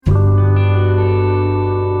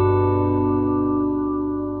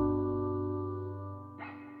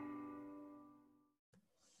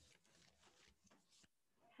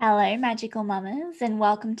Hello, Magical Mamas, and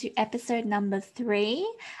welcome to episode number 3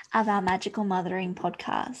 of our Magical Mothering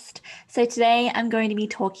podcast. So today I'm going to be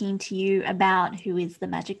talking to you about who is the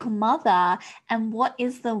magical mother and what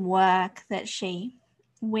is the work that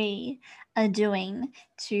we are doing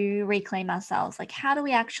to reclaim ourselves. Like, how do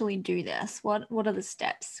we actually do this? What are the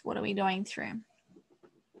steps? What are we going through?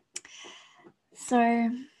 So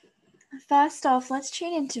first off, let's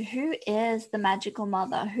tune into who is the magical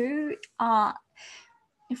mother.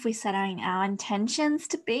 If we're setting our intentions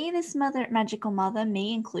to be this magical mother,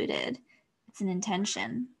 me included, it's an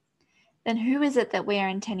intention, then who is it that we are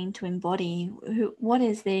intending to embody? What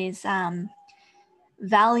is these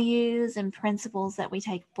values and principles that we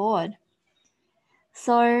take aboard?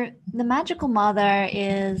 So the magical mother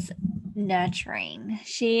is nurturing.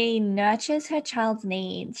 She nurtures her child's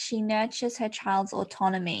needs. She nurtures her child's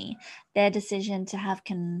autonomy, their decision to have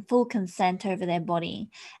full consent over their body,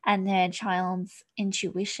 and their child's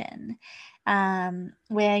intuition.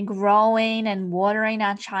 We're growing and watering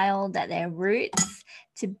our child at their roots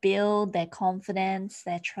to build their confidence,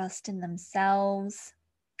 their trust in themselves,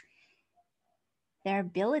 their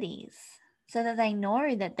abilities, so that they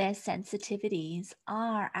know that their sensitivities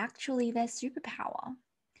are actually their superpower.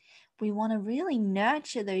 We want to really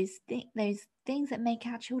nurture those things that make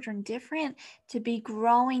our children different, to be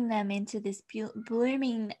growing them into this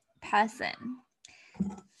blooming person.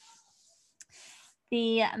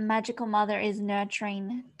 The magical mother is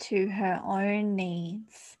nurturing to her own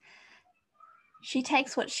needs. She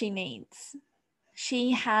takes what she needs.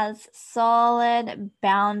 She has solid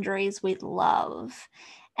boundaries with love,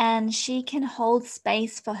 and she can hold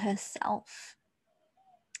space for herself.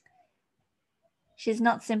 She's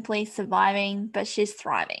not simply surviving, but she's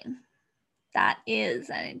thriving. That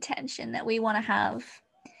is an intention that we want to have.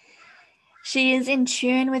 She is in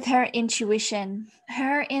tune with her intuition,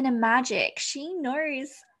 her inner magic. She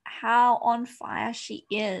knows how on fire she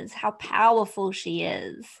is, how powerful she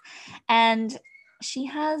is. And she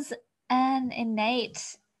has an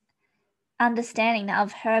innate understanding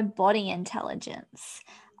of her body intelligence,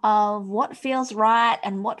 of what feels right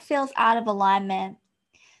and what feels out of alignment,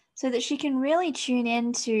 so that she can really tune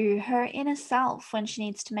into her inner self when she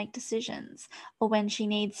needs to make decisions, or when she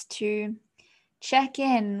needs to check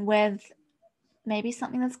in with maybe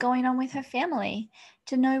something that's going on with her family,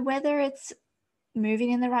 to know whether it's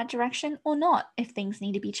moving in the right direction or not, if things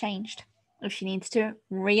need to be changed, if she needs to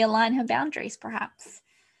realign her boundaries perhaps.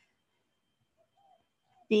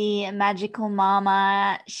 The magical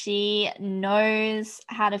mama, she knows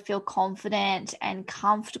how to feel confident and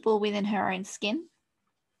comfortable within her own skin.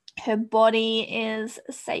 Her body is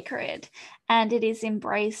sacred and it is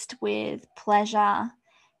embraced with pleasure.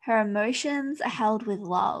 Her emotions are held with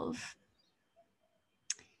love.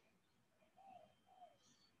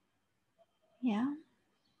 Yeah.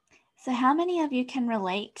 So how many of you can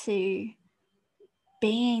relate to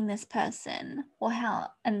being this person, or how,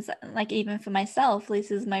 and so, like, even for myself, this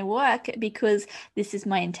is my work because this is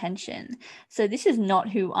my intention. So this is not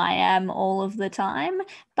who I am all of the time,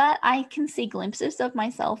 but I can see glimpses of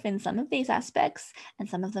myself in some of these aspects, and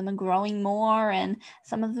some of them are growing more and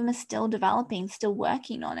some of them are still developing, still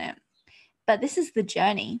working on it. But this is the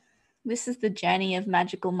journey. This is the journey of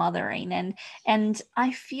magical mothering, and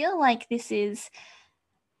I feel like this is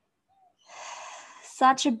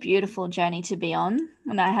such a beautiful journey to be on,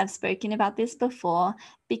 and I have spoken about this before,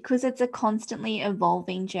 because it's a constantly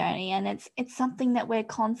evolving journey, and it's something that we're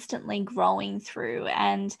constantly growing through.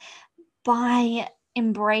 And by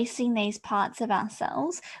embracing these parts of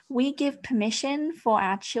ourselves, we give permission for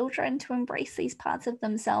our children to embrace these parts of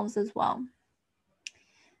themselves as well.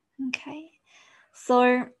 Okay,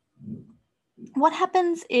 so what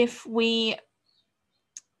happens if we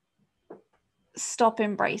stop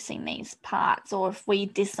embracing these parts, or if we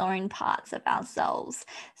disown parts of ourselves?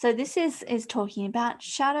 So this is talking about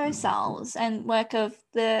shadow selves and work of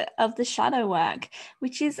the shadow work,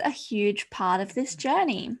 which is a huge part of this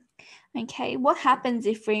journey. Okay, what happens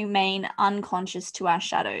if we remain unconscious to our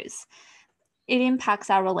shadows? It impacts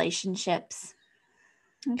our relationships.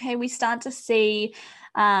 Okay, we start to see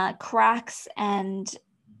cracks and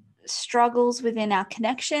struggles within our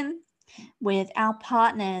connection with our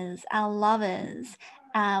partners, our lovers,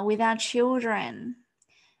 with our children.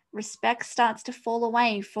 Respect starts to fall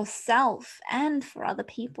away for self and for other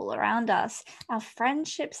people around us. Our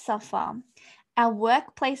friendships suffer. Our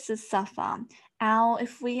workplaces suffer.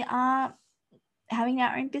 If we are having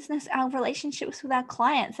our own business, our relationships with our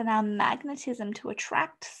clients and our magnetism to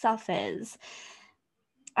attract suffers.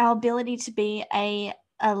 Our ability to be a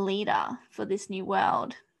leader for this new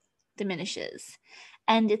world diminishes.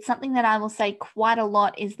 And it's something that I will say quite a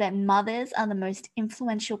lot, is that mothers are the most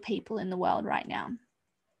influential people in the world right now.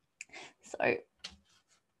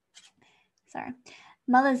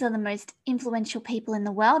 Mothers are the most influential people in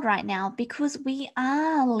the world right now because we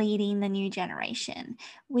are leading the new generation.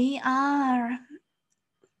 We are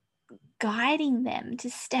guiding them to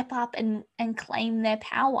step up and claim their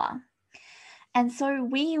power. And so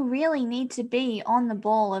we really need to be on the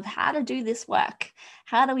ball of how to do this work.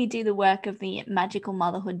 How do we do the work of the magical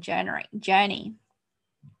motherhood journey?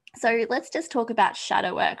 So let's just talk about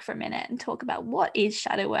shadow work for a minute and talk about what is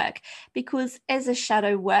shadow work. Because as a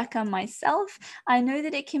shadow worker myself, I know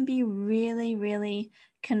that it can be really, really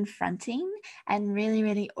confronting and really,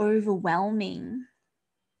 really overwhelming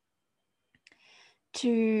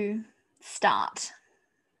to start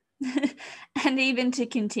and even to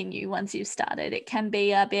continue once you've started. It can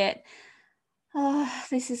be a bit, oh,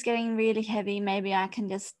 this is getting really heavy. Maybe I can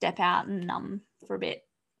just step out and numb for a bit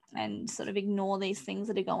and sort of ignore these things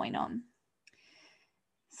that are going on.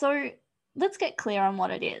 So let's get clear on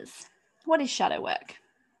what it is. What is shadow work?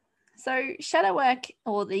 So shadow work,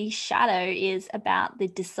 or the shadow, is about the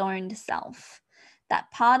disowned self,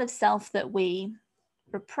 that part of self that we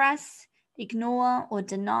repress, ignore, or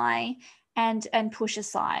deny and push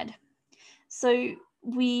aside. So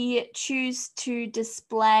we choose to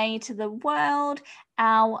display to the world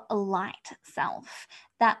our light self,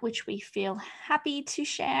 that which we feel happy to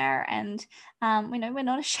share. And we know we're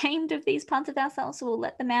not ashamed of these parts of ourselves, so we'll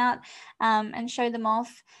let them out and show them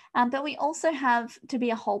off. But we also have to be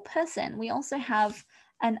a whole person. We also have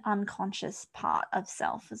an unconscious part of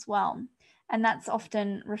self as well. And that's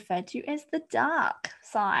often referred to as the dark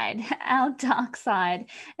side, our dark side.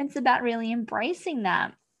 And it's about really embracing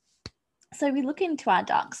that. So we look into our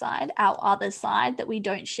dark side, our other side that we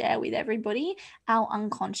don't share with everybody, our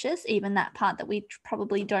unconscious, even that part that we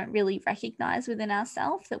probably don't really recognize within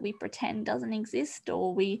ourselves, that we pretend doesn't exist,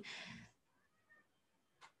 or we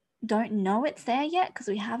don't know it's there yet because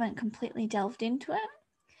we haven't completely delved into it.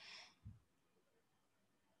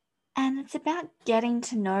 And it's about getting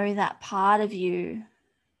to know that part of you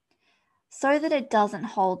so that it doesn't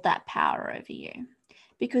hold that power over you.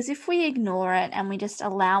 Because if we ignore it and we just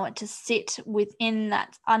allow it to sit within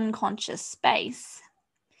that unconscious space,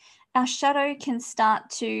 our shadow can start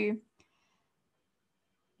to,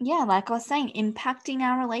 like I was saying, impacting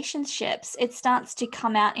our relationships. It starts to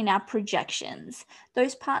come out in our projections.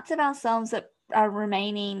 Those parts of ourselves that are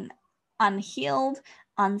remaining unhealed,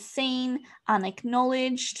 unseen,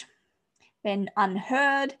 unacknowledged, then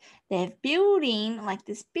unheard, they're building like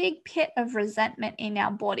this big pit of resentment in our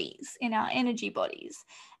bodies, in our energy bodies,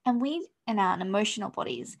 and in our emotional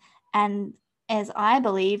bodies. And as I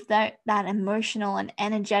believe, that emotional and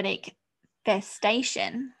energetic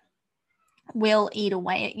festation will eat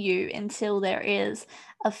away at you until there is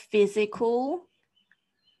a physical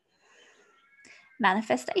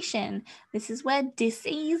manifestation. This is where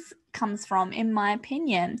disease comes from, in my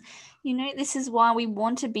opinion. This is why we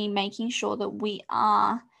want to be making sure that we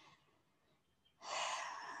are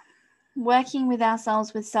working with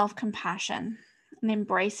ourselves with self-compassion and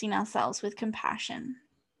embracing ourselves with compassion,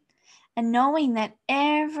 and knowing that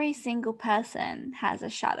every single person has a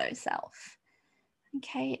shadow self.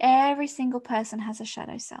 Okay, every single person has a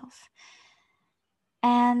shadow self.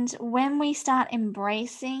 And when we start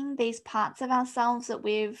embracing these parts of ourselves that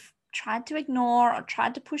we've tried to ignore or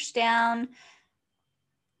tried to push down,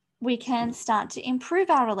 we can start to improve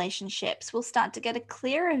our relationships. We'll start to get a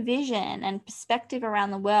clearer vision and perspective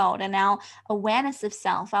around the world, and our awareness of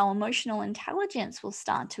self, our emotional intelligence will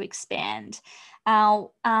start to expand. Our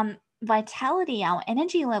vitality, our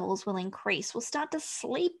energy levels will increase. We'll start to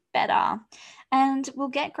sleep better, and we'll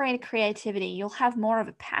get greater creativity. You'll have more of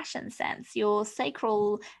a passion sense. Your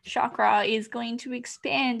sacral chakra is going to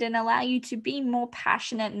expand and allow you to be more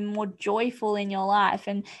passionate and more joyful in your life,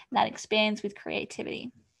 and that expands with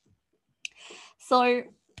creativity. So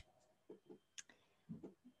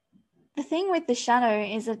the thing with the shadow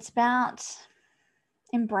is it's about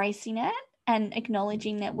embracing it and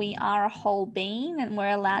acknowledging that we are a whole being, and we're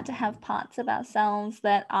allowed to have parts of ourselves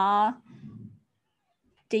that are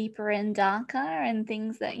deeper and darker, and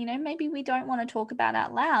things that, maybe we don't want to talk about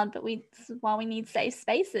out loud, but this is why we need safe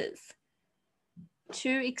spaces to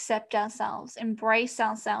accept ourselves, embrace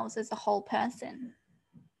ourselves as a whole person.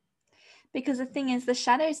 Because the thing is, the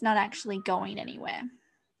shadow is not actually going anywhere.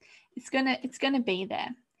 It's gonna be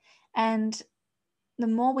there. And the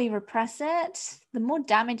more we repress it, the more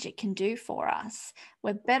damage it can do for us.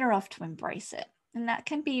 We're better off to embrace it. And that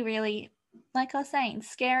can be really, like I was saying,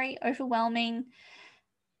 scary, overwhelming.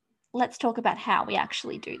 Let's talk about how we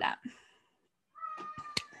actually do that.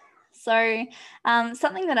 So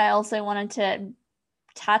something that I also wanted to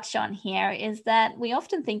touch on here is that we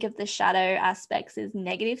often think of the shadow aspects as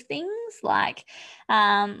negative things, like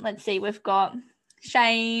let's see, we've got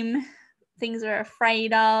shame, things we're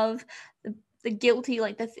afraid of, the guilty,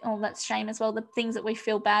 like that's shame as well, the things that we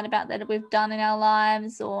feel bad about that we've done in our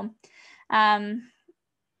lives, or our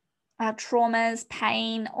traumas,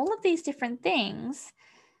 pain, all of these different things.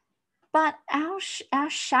 But our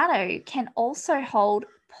shadow can also hold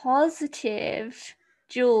positive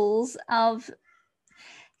jewels of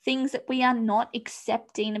things that we are not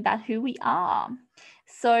accepting about who we are.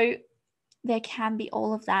 So there can be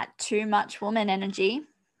all of that too much woman energy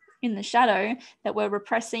in the shadow that we're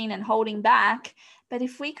repressing and holding back. But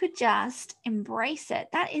if we could just embrace it,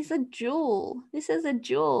 that is a jewel. This is a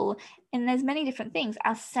jewel. And there's many different things.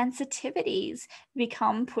 Our sensitivities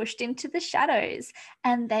become pushed into the shadows,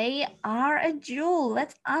 and they are a jewel.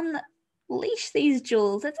 Let's unleash these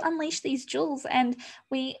jewels. Let's unleash these jewels. And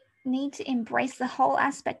we need to embrace the whole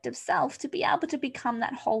aspect of self to be able to become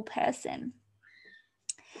that whole person.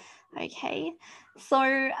 Okay,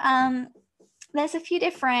 so there's a few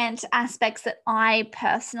different aspects that I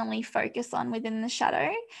personally focus on within the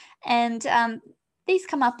shadow, and these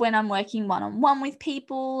come up when I'm working one-on-one with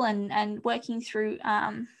people and working through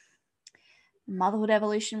motherhood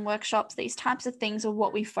evolution workshops. These types of things are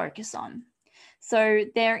what we focus on. So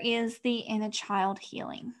there is the inner child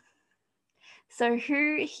healing. So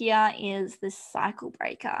who here is the cycle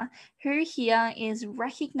breaker? Who here is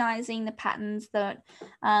recognizing the patterns that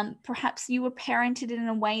perhaps you were parented in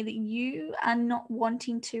a way that you are not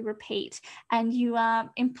wanting to repeat, and you are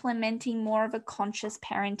implementing more of a conscious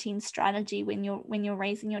parenting strategy when you're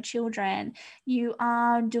raising your children? You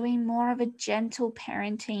are doing more of a gentle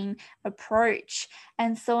parenting approach.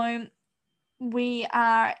 And so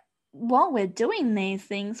while we're doing these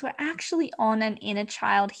things, we're actually on an inner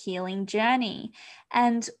child healing journey.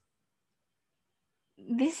 And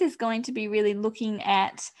this is going to be really looking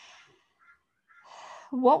at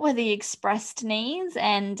what were the expressed needs,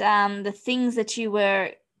 and the things that you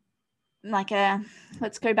were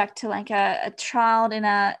let's go back to like a child in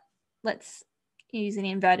let's use an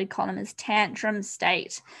inverted commas tantrum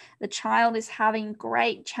state. The child is having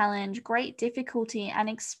great challenge, great difficulty, and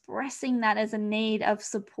expressing that as a need of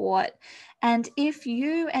support. And if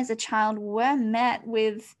you as a child were met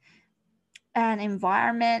with an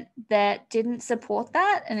environment that didn't support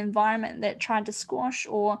that, an environment that tried to squash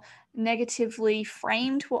or negatively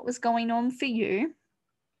framed what was going on for you,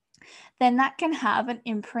 then that can have an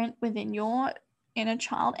imprint within your inner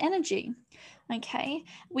child energy. Okay,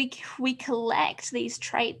 we collect these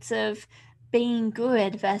traits of being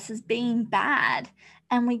good versus being bad,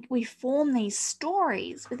 and we form these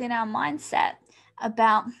stories within our mindset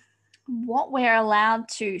about what we're allowed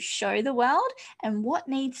to show the world and what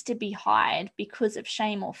needs to be hid because of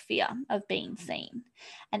shame or fear of being seen.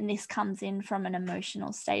 And this comes in from an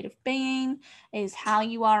emotional state of being, is how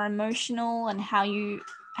you are emotional and how you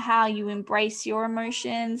embrace your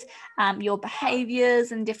emotions, your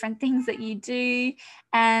behaviors and different things that you do.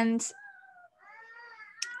 And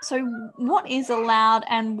so what is allowed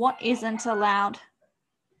and what isn't allowed.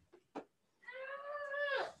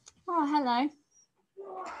 Oh, hello.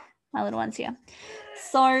 My little one's here.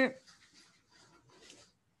 So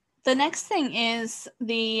the next thing is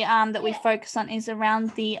the that we focus on is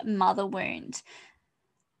around the mother wound.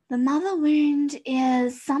 The mother wound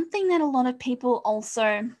is something that a lot of people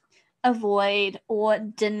also avoid or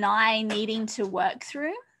deny needing to work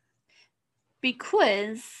through,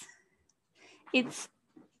 because it's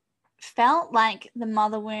felt like the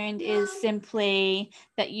mother wound is simply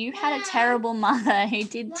that you had a terrible mother who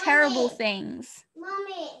did terrible things.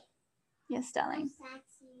 Mommy. Yes, darling.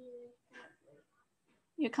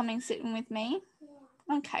 You're coming sitting with me?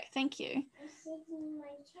 Yeah. Okay, thank you. I'm sitting in my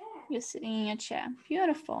chair. You're sitting in your chair.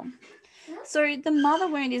 Beautiful. So the mother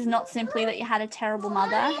wound is not simply that you had a terrible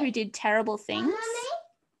mother who did terrible things.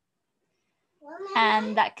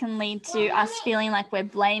 And that can lead to us feeling like we're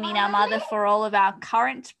blaming our mother for all of our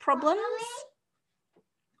current problems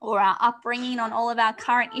or our upbringing on all of our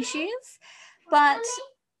current issues. But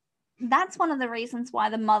that's one of the reasons why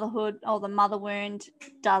the motherhood or the mother wound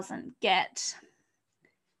doesn't get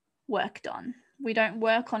worked on. We don't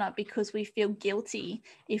work on it because we feel guilty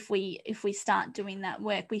if we start doing that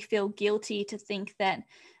work. We feel guilty to think that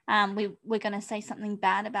we're going to say something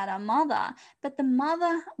bad about our mother. But the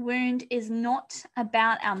mother wound is not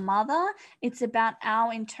about our mother. It's about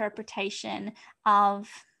our interpretation of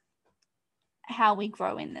how we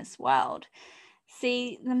grow in this world.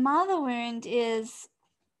 See, the mother wound is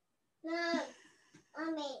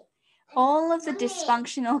all of the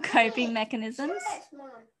dysfunctional coping mechanisms.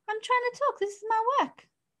 I'm trying to talk. This is my work.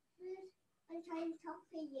 I'm trying to talk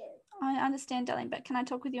to you. I understand, darling, but can I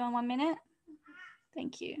talk with you in 1 minute?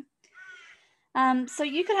 Thank you. So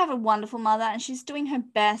you could have a wonderful mother and she's doing her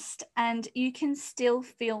best, and you can still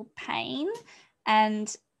feel pain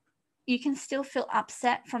and you can still feel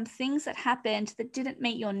upset from things that happened that didn't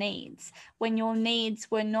meet your needs, when your needs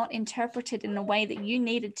were not interpreted in a way that you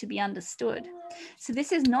needed to be understood. So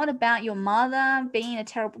this is not about your mother being a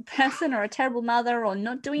terrible person or a terrible mother or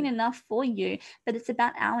not doing enough for you, but it's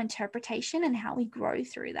about our interpretation and how we grow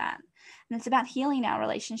through that. And it's about healing our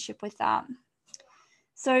relationship with that.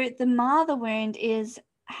 So the mother wound is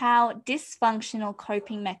how dysfunctional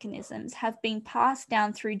coping mechanisms have been passed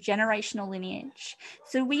down through generational lineage.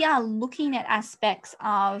 So we are looking at aspects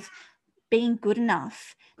of being good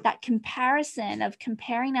enough, that comparison of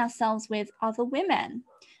comparing ourselves with other women,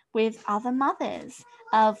 with other mothers,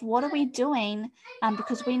 of what are we doing,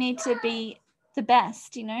 because we need to be the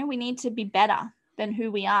best, we need to be better than who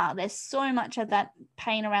we are. There's so much of that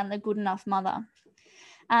pain around the good enough mother.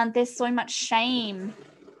 There's so much shame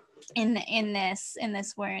in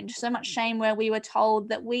this wound, so much shame where we were told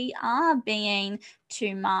that we are being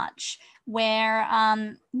too much, where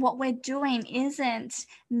what we're doing isn't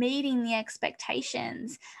meeting the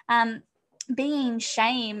expectations, being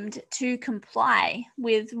shamed to comply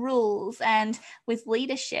with rules and with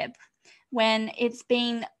leadership, when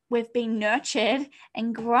we've been nurtured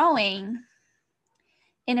and growing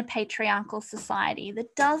in a patriarchal society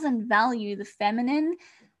that doesn't value the feminine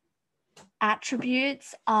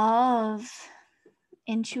attributes of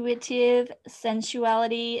intuitive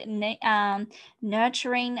sensuality,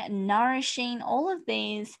 nurturing, nourishing, all of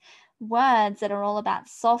these words that are all about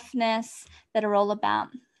softness, that are all about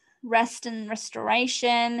rest and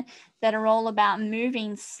restoration, that are all about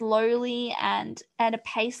moving slowly and at a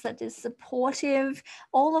pace that is supportive,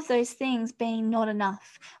 all of those things being not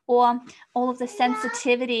enough, or all of the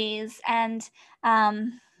sensitivities and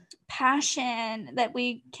passion that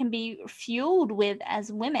we can be fueled with as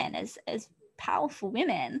women, as powerful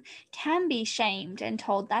women, can be shamed and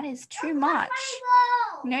told that is too much.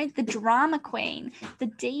 The drama queen, the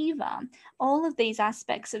diva, all of these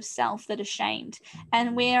aspects of self that are shamed,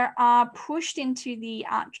 and we are pushed into the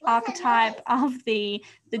archetype of the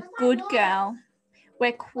good girl,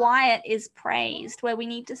 where quiet is praised, where we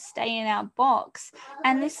need to stay in our box.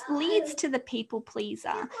 And this leads to the people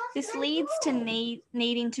pleaser. This leads to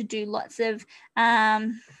needing to do lots of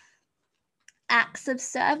acts of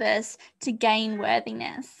service to gain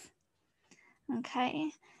worthiness.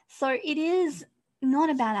 Okay, so it is not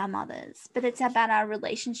about our mothers, but it's about our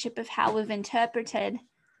relationship of how we've interpreted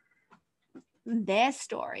their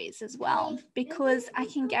stories as well, because I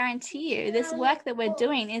can guarantee you this work that we're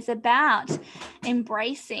doing is about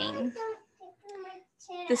embracing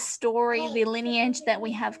the story, the lineage that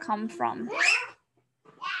we have come from.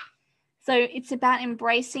 So it's about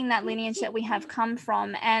embracing that lineage that we have come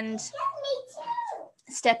from and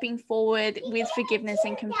stepping forward with forgiveness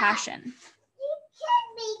and compassion.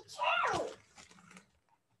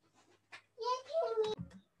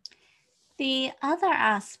 The other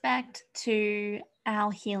aspect to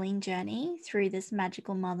our healing journey through this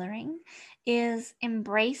magical mothering is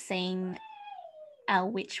embracing our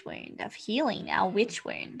witch wound, of healing our witch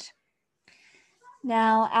wound.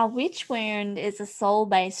 Now, our witch wound is a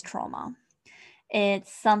soul-based trauma.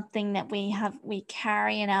 It's something that we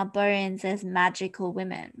carry in our bones as magical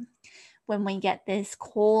women. When we get this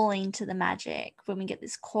calling to the magic, when we get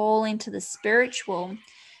this call into the spiritual,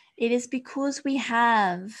 it is because we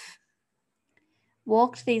have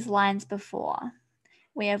walked these lines before.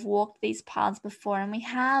 We have walked these paths before, and we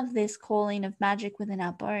have this calling of magic within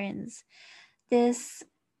our bones. This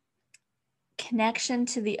connection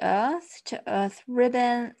to the earth, to earth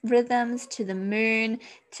rhythms, to the moon,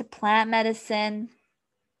 to plant medicine,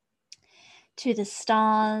 to the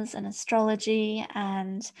stars and astrology,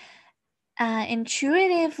 and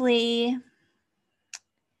intuitively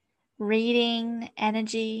reading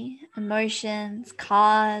energy, emotions,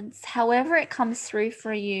 cards, however it comes through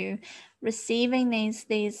for you, receiving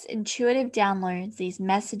these intuitive downloads, these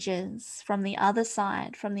messages from the other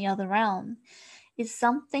side, from the other realm, is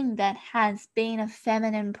something that has been a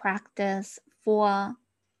feminine practice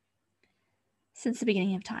since the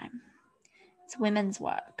beginning of time. It's women's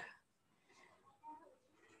work.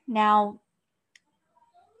 Now,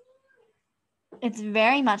 it's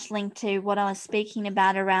very much linked to what I was speaking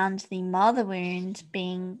about around the mother wound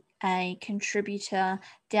being a contributor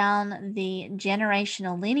down the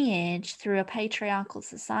generational lineage through a patriarchal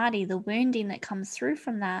society, the wounding that comes through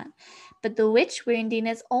from that. But the witch wounding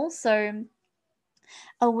is also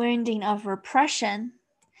a wounding of repression,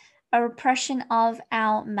 a repression of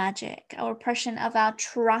our magic, a repression of our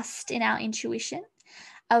trust in our intuition,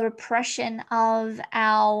 a repression of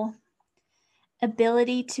our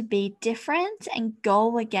ability to be different and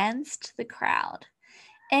go against the crowd.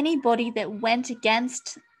 Anybody that went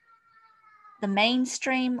against the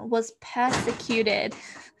mainstream was persecuted.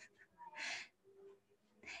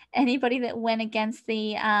 Anybody that went against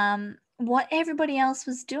the what everybody else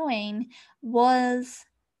was doing was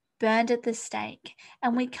burned at the stake.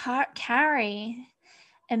 And we carry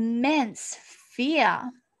immense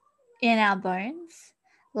fear in our bones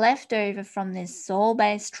left over from this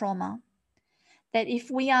soul-based trauma, that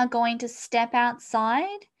if we are going to step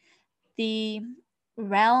outside the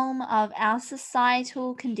realm of our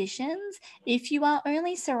societal conditions, if you are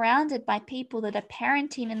only surrounded by people that are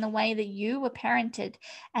parenting in the way that you were parented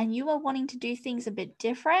and you are wanting to do things a bit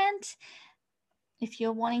different, if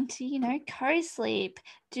you're wanting to, co-sleep,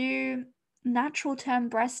 do natural term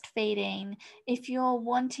breastfeeding, if you're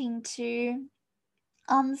wanting to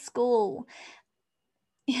unschool,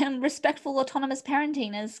 respectful autonomous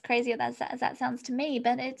parenting, as crazy as that sounds to me,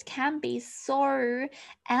 but it can be so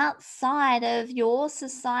outside of your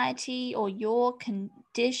society or your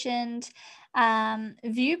conditioned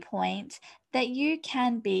viewpoint that you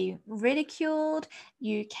can be ridiculed,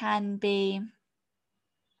 you can be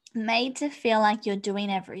made to feel like you're doing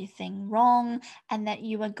everything wrong and that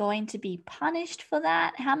you are going to be punished for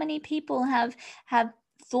that. How many people have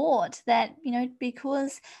thought that,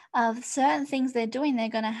 because of certain things they're doing, they're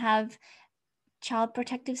going to have child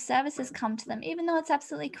protective services come to them, even though it's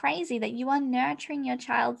absolutely crazy that you are nurturing your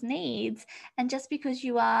child's needs. And just because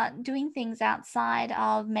you are doing things outside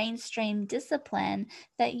of mainstream discipline,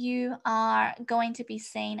 that you are going to be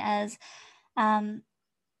seen as a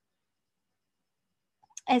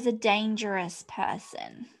dangerous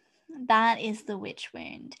person. That is the witch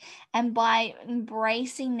wound. And by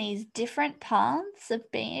embracing these different paths of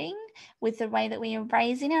being with the way that we are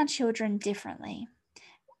raising our children differently,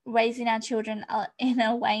 raising our children in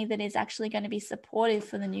a way that is actually going to be supportive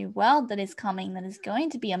for the new world that is coming, that is going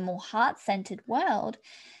to be a more heart-centered world,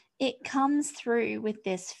 it comes through with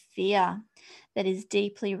this fear that is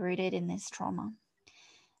deeply rooted in this trauma.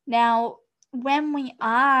 Now, when we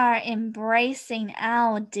are embracing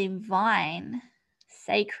our divine,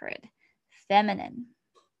 sacred, feminine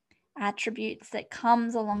attributes that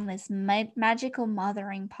comes along this magical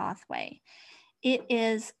mothering pathway, it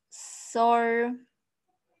is so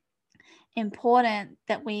important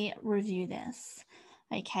that we review this.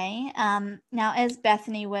 Okay. Now, as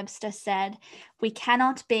Bethany Webster said, we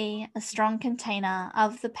cannot be a strong container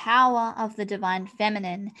of the power of the divine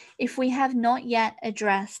feminine if we have not yet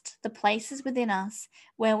addressed the places within us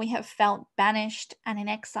where we have felt banished and in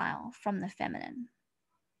exile from the feminine.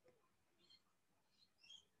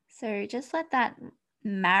 So just let that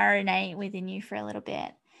marinate within you for a little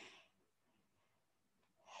bit.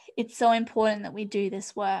 It's so important that we do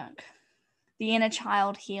this work. The inner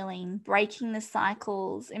child healing, breaking the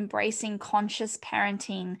cycles, embracing conscious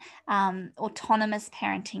parenting, autonomous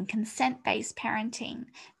parenting, consent-based parenting,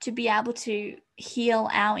 to be able to heal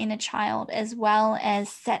our inner child as well as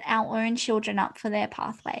set our own children up for their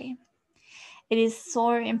pathway. It is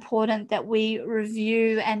so important that we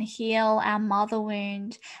review and heal our mother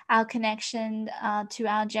wound, our connection to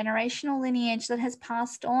our generational lineage that has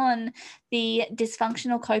passed on the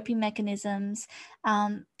dysfunctional coping mechanisms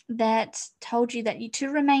that told you that to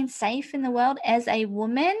remain safe in the world as a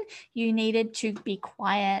woman, you needed to be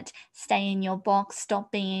quiet, stay in your box,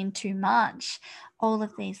 stop being too much. All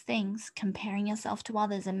of these things, comparing yourself to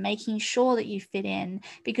others and making sure that you fit in.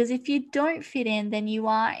 Because if you don't fit in, then you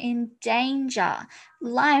are in danger,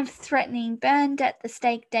 life-threatening, burned at the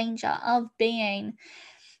stake danger of being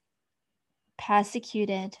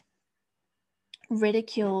persecuted,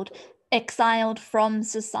 ridiculed, exiled from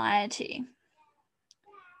society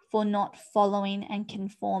for not following and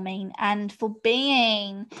conforming, and for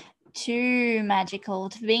being too magical,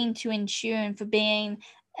 to being too in tune, for being,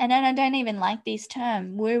 and I don't even like this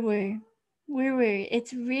term, woo-woo.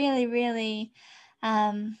 It's really, really,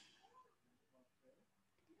 I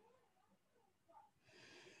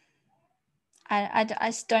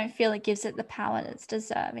just don't feel it gives it the power that's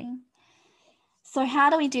deserving. So how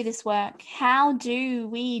do we do this work? How do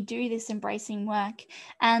we do this embracing work?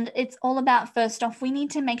 And it's all about, first off, we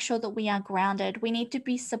need to make sure that we are grounded. We need to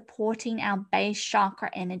be supporting our base chakra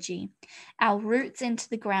energy, our roots into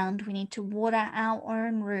the ground. We need to water our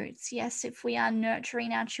own roots. Yes, if we are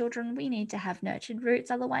nurturing our children, we need to have nurtured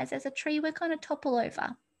roots. Otherwise, as a tree, we're going to topple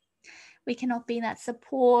over. We cannot be that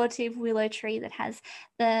supportive willow tree that has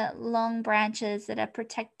the long branches that are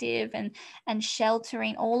protective and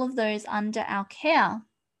sheltering all of those under our care.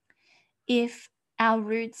 if our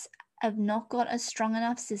roots have not got a strong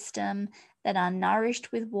enough system that are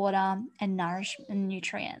nourished with water and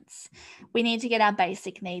nutrients. We need to get our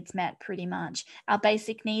basic needs met pretty much. Our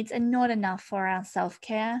basic needs are not enough for our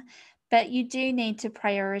self-care, but you do need to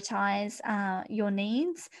prioritize your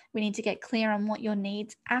needs. We need to get clear on what your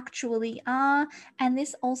needs actually are. And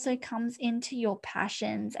this also comes into your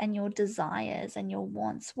passions and your desires and your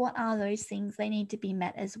wants. What are those things? They need to be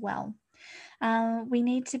met as well. We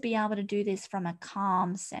need to be able to do this from a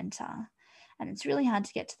calm center. And it's really hard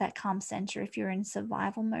to get to that calm center if you're in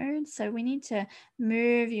survival mode. So we need to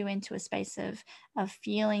move you into a space of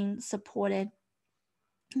feeling supported.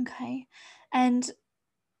 Okay. And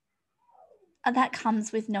that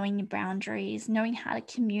comes with knowing your boundaries, knowing how to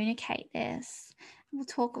communicate this. We'll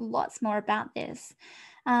talk lots more about this.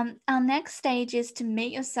 Our next stage is to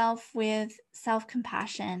meet yourself with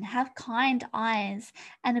self-compassion, have kind eyes,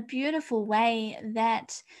 and a beautiful way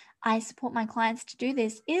that I support my clients to do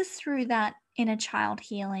this is through that inner child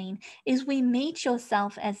healing, is we meet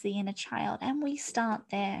yourself as the inner child, and we start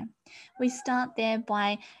there. We start there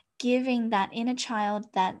by giving that inner child,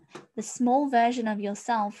 that the small version of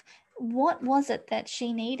yourself, what was it that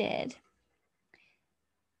she needed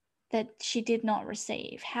that she did not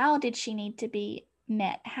receive? How did she need to be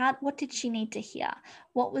met? What did she need to hear?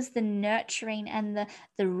 What was the nurturing and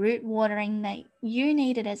the root watering that you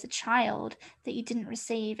needed as a child that you didn't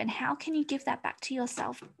receive? And how can you give that back to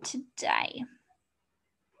yourself today?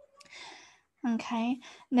 Okay.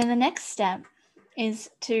 And then the next step is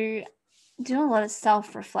to do a lot of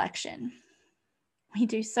self-reflection. We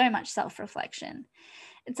do so much self-reflection.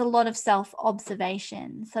 It's a lot of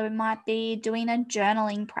self-observation. So it might be doing a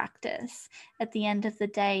journaling practice at the end of the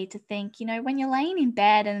day to think, when you're laying in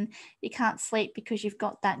bed and you can't sleep because you've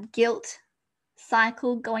got that guilt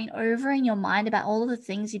cycle going over in your mind about all of the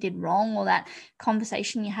things you did wrong, or that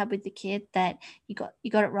conversation you had with the kid that you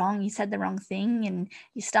got it wrong, you said the wrong thing and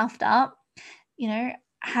you stuffed up,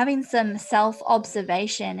 having some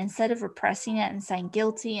self-observation instead of repressing it and saying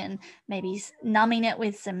guilty and maybe numbing it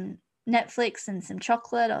with some Netflix and some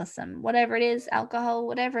chocolate or some whatever it is, alcohol,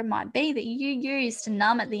 whatever it might be that you use to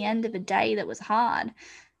numb at the end of a day that was hard.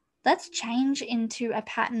 Let's change into a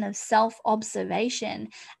pattern of self-observation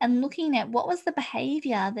and looking at what was the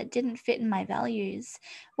behavior that didn't fit in my values?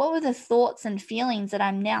 What were the thoughts and feelings that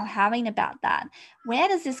I'm now having about that? Where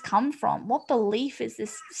does this come from? What belief is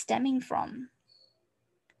this stemming from?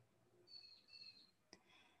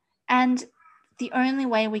 And the only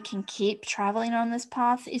way we can keep traveling on this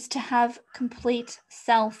path is to have complete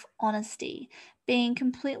self-honesty, being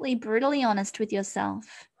completely brutally honest with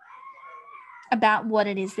yourself about what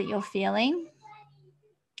it is that you're feeling,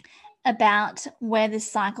 about where this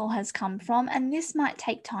cycle has come from. And this might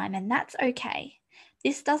take time, and that's okay.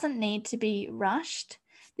 This doesn't need to be rushed.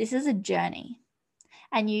 This is a journey.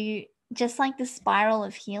 And just like the spiral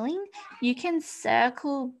of healing, you can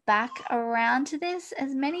circle back around to this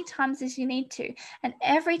as many times as you need to. And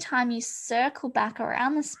every time you circle back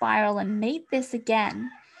around the spiral and meet this again,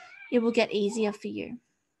 it will get easier for you.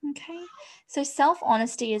 Okay? So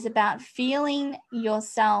self-honesty is about feeling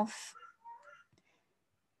yourself,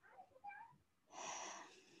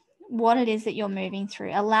 what it is that you're moving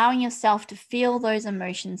through, allowing yourself to feel those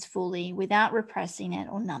emotions fully without repressing it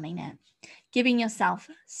or numbing it. Giving yourself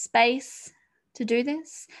space to do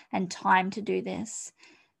this and time to do this.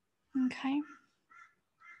 Okay.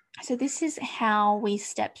 So this is how we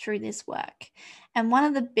step through this work. And one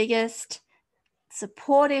of the biggest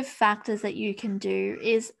supportive factors that you can do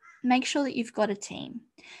is make sure that you've got a team.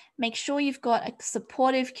 Make sure you've got a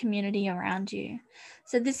supportive community around you.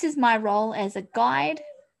 So this is my role as a guide.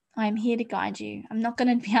 I'm here to guide you. I'm not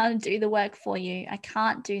going to be able to do the work for you. I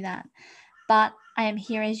can't do that. But I am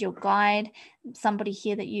here as your guide, somebody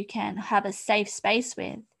here that you can have a safe space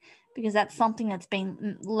with, because that's something that's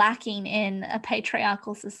been lacking in a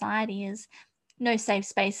patriarchal society, is no safe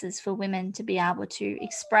spaces for women to be able to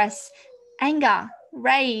express anger,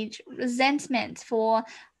 rage, resentment for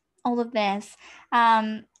all of this,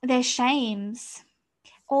 their shames,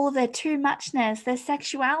 all of their too muchness, their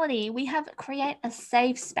sexuality. We have to create a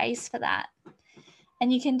safe space for that.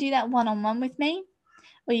 And you can do that one-on-one with me,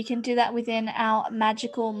 or you can do that within our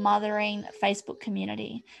Magical Mothering Facebook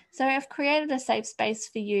community. So I've created a safe space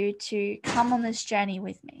for you to come on this journey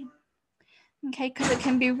with me. Okay, because it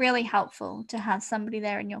can be really helpful to have somebody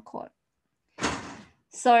there in your court.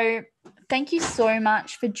 So thank you so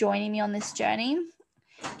much for joining me on this journey.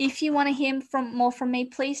 If you want to hear more from me,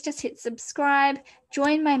 please just hit subscribe.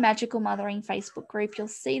 Join my Magical Mothering Facebook group. You'll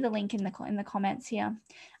see the link in the comments here.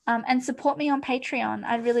 And support me on Patreon.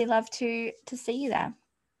 I'd really love to see you there.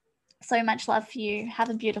 So much love for you. Have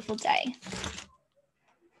a beautiful day.